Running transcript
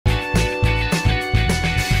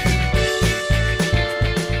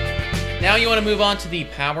Now you want to move on to the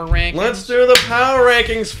power rankings? Let's do the power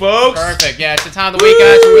rankings, folks. Perfect. Yeah, it's the time of the week,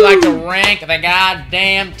 guys, where we like to rank the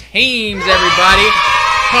goddamn teams, everybody.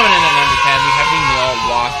 Coming in at number 10, we have the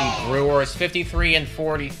Milwaukee Brewers, 53 and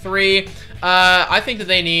 43. I think that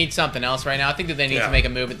they need something else right now. I think that they need to make a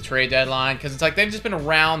move at the trade deadline because it's like they've just been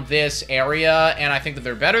around this area, and I think that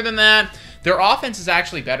they're better than that. Their offense is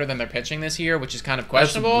actually better than their pitching this year, which is kind of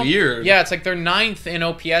questionable. That's weird. Yeah, it's like they're 9th in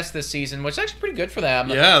OPS this season, which is actually pretty good for them.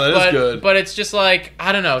 Yeah, that is good. But it's just like,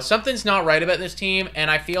 I don't know, something's not right about this team, and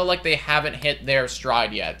I feel like they haven't hit their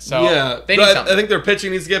stride yet. So they need something. I think their pitching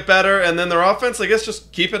needs to get better, and then their offense, I guess,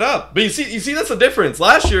 just keep it up. But you see, that's the difference.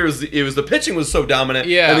 Last year, it was the pitching was so dominant,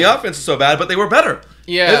 and the offense was so bad, but they were better.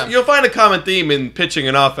 Yeah. You'll find a common theme in pitching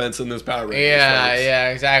and offense in this power rankings. Yeah,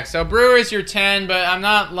 exactly. So Brewers, you're 10, but I'm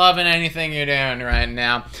not loving anything you're doing right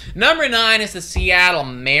now. Number 9 is the Seattle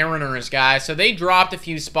Mariners, guys. So they dropped a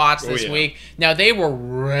few spots this week. Now, they were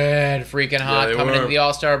red freaking hot coming into the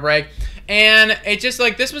All-Star break. And it just,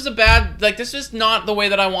 like, this was a bad, like, this is not the way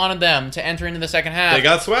that I wanted them to enter into the second half. They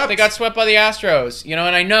got swept. They got swept by the Astros, you know,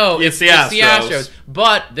 and I know it's the Astros.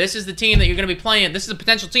 But this is the team that you're going to be playing. This is a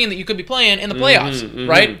potential team that you could be playing in the playoffs,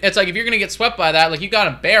 right? It's like, if you're going to get swept by that, like, you got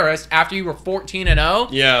embarrassed after you were 14-0.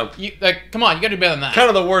 Yeah. Like, come on, you got to do better than that. Kind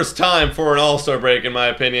of the worst time for an All-Star break, in my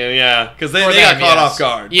opinion, because they got caught off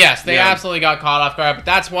guard. Yes, they absolutely got caught off guard, but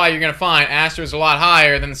that's why you're going to find Astros a lot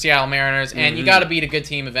higher than the Seattle Mariners, and you got to beat a good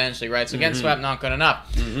team eventually, right? So getting swept, not good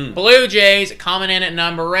enough. Blue Jays coming in at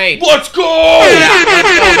number 8. Let's go! Yeah,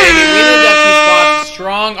 let's go, baby. We moved up 2 spots.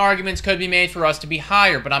 Strong arguments could be made for us to be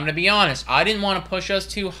higher, but I'm going to be honest. I didn't want to push us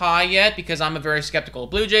too high yet because I'm a very skeptical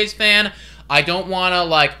Blue Jays fan. I don't want to,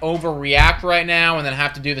 like, overreact right now and then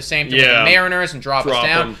have to do the same thing with the Mariners and drop us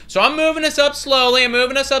down. So I'm moving us up slowly. I'm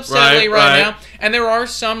moving us up steadily right now. And there are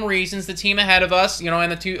some reasons the team ahead of us, you know,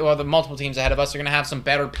 and the multiple teams ahead of us are going to have some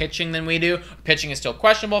better pitching than we do. Pitching is still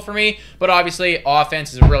questionable for me, but obviously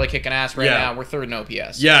offense is really kicking ass right now. We're 3rd in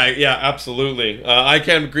OPS. Yeah, absolutely. I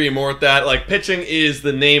can't agree more with that. Like, pitching is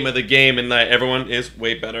the name of the game, and everyone is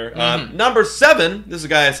way better. Number 7, this is a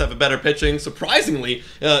guy that's have a better pitching. Surprisingly,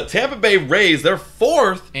 Tampa Bay Rays. They're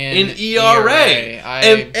 4th in ERA.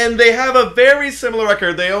 And they have a very similar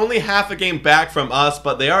record. They only half a game back from us,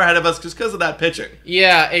 but they are ahead of us just because of that pitching.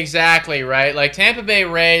 Yeah, exactly, right? Like, Tampa Bay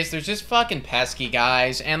Rays, they're just fucking pesky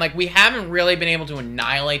guys, and, like, we haven't really been able to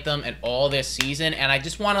annihilate them at all this season, and I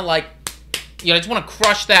just want to, like, you know, I just want to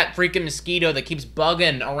crush that freaking mosquito that keeps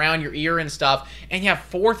bugging around your ear and stuff. And you have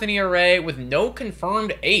 4th in ERA with no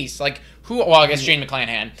confirmed ace. Like, who? Well, I guess Shane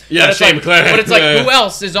McClanahan. Yeah, Shane McClanahan. But it's like, who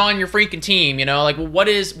else is on your freaking team? You know, like, what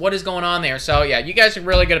is going on there? So yeah, you guys are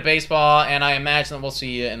really good at baseball, and I imagine that we'll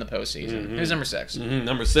see you in the postseason. Who's number 6?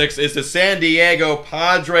 Number 6 is the San Diego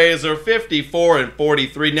Padres. They're 54 and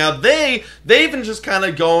 43. Now they've been just kind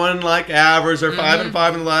of going like average. They're 5 and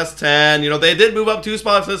 5 in the last 10. You know, they did move up 2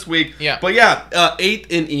 spots this week. Yeah. But yeah, 8th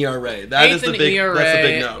in ERA. That's the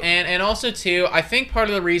big note. And also too, I think part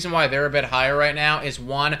of the reason why they're a bit higher right now is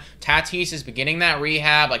one, Tatis is beginning that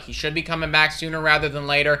rehab. Like, he should be coming back sooner rather than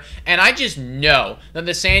later. And I just know that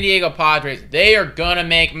the San Diego Padres, they are going to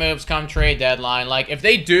make moves come trade deadline. Like, if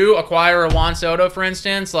they do acquire a Juan Soto, for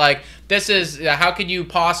instance, like, this is, how could you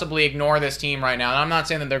possibly ignore this team right now? And I'm not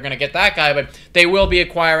saying that they're going to get that guy, but they will be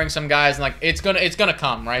acquiring some guys, and, like, it's gonna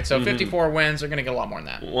come, right? So 54 wins, they're going to get a lot more than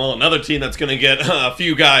that. Well, another team that's going to get a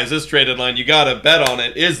few guys this trade deadline, you got to bet on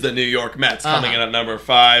it, is the New York Mets coming in at number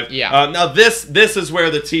 5. Yeah. Now, this is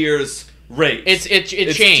where the tiers rate. It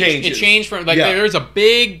changed. It changed from, like, there's a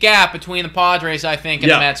big gap between the Padres, I think,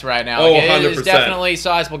 and the Mets right now. Like, 100%. It is definitely a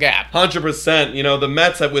sizable gap. 100%. You know, the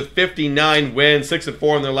Mets have with 59 wins, 6 and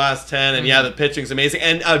 4 in their last 10, and the pitching's amazing.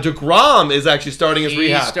 And DeGrom is actually starting his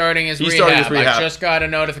rehab. He's starting his rehab. I just got a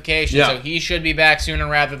notification, so he should be back sooner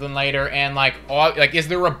rather than later. And is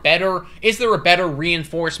there a better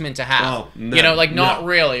reinforcement to have? Oh, no, you know, like, not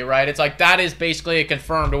really, right? It's like that is basically a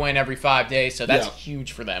confirmed win every 5 days, so that's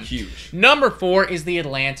huge for them. Huge. Number 4 is the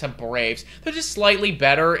Atlanta Braves. They're just slightly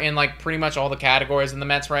better in, like, pretty much all the categories than the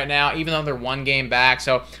Mets right now, even though they're 1 game back.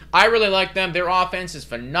 So I really like them. Their offense is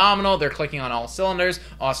phenomenal. They're clicking on all cylinders.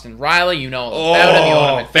 Austin Riley, you know all about him. You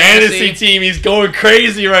own him in fantasy team. He's going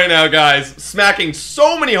crazy right now, guys. Smacking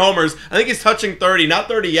so many homers. I think he's touching 30. Not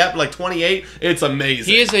 30 yet, but like 28. It's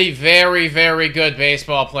amazing. He is a very, very good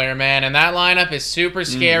baseball player, man. And that lineup is super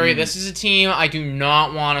scary. This is a team I do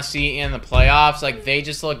not want to see in the playoffs. Like, they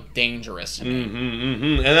just look dangerous. dangerous to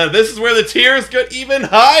me. And then this is where the tiers get even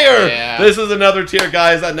higher. Yeah. This is another tier,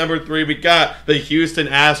 guys. At number 3, we got the Houston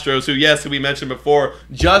Astros, who, yes, we mentioned before,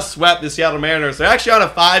 just swept the Seattle Mariners. They're actually on a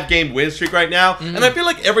 5-game win streak right now, and I feel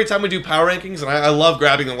like every time we do power rankings, and I love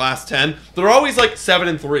grabbing the last 10, they're always like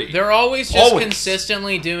 7-3. They're always just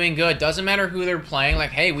consistently doing good. Doesn't matter who they're playing.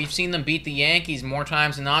 Like, hey, we've seen them beat the Yankees more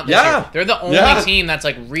times than not this year. They're the only team that's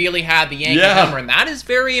like really had the Yankees number, and that is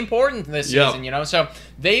very important this season, you know? So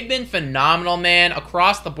they've been phenomenal, man,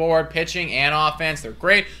 across the board, pitching and offense. They're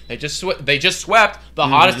great. They just swept the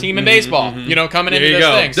hottest team in baseball, you know, coming into this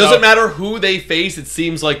thing. Doesn't matter who they face, it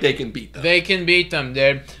seems like they can beat them. They can beat them,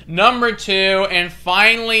 dude. Number 2, and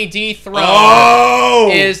finally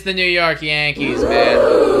dethroned, is the New York Yankees,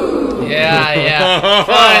 man. Yeah.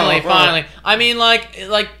 Finally. I mean,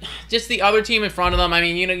 like just the other team in front of them. I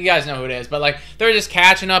mean, you guys know who it is, but like they're just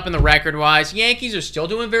catching up in the record-wise. Yankees are still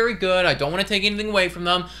doing very good. I don't want to take anything away from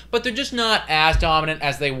them, but they're just not as dominant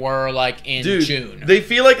as they were like in June. They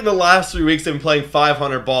feel like in the last 3 weeks they've been playing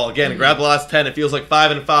 500 ball. Again, grab the last 10. It feels like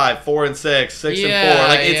 5-5, 4-6, 6-4.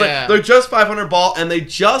 Like it's like they're just 500 ball, and they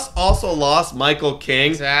just also lost Michael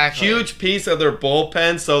King. Exactly. Huge piece of their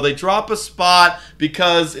bullpen, so they drop a spot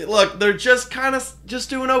because look, they're just kind of just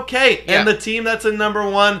doing okay. And the team that's in number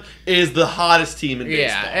 1 is the hottest team in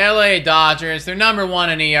baseball. Yeah, LA Dodgers. They're number 1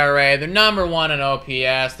 in ERA. They're number 1 in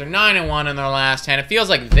OPS. They're 9-1 in their last 10. It feels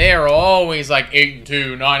like they're always like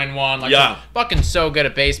 8-2, 9-1. Like just fucking so good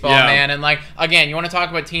at baseball, man. And like again, you want to talk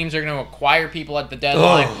about teams that are going to acquire people at the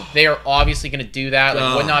deadline. They are obviously going to do that.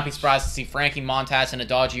 Like would not be surprised to see Frankie Montas in a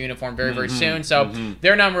Dodger uniform very soon. So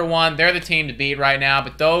they're number 1. They're the team to beat right now.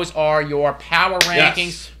 But those are your power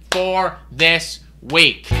rankings for this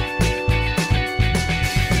week.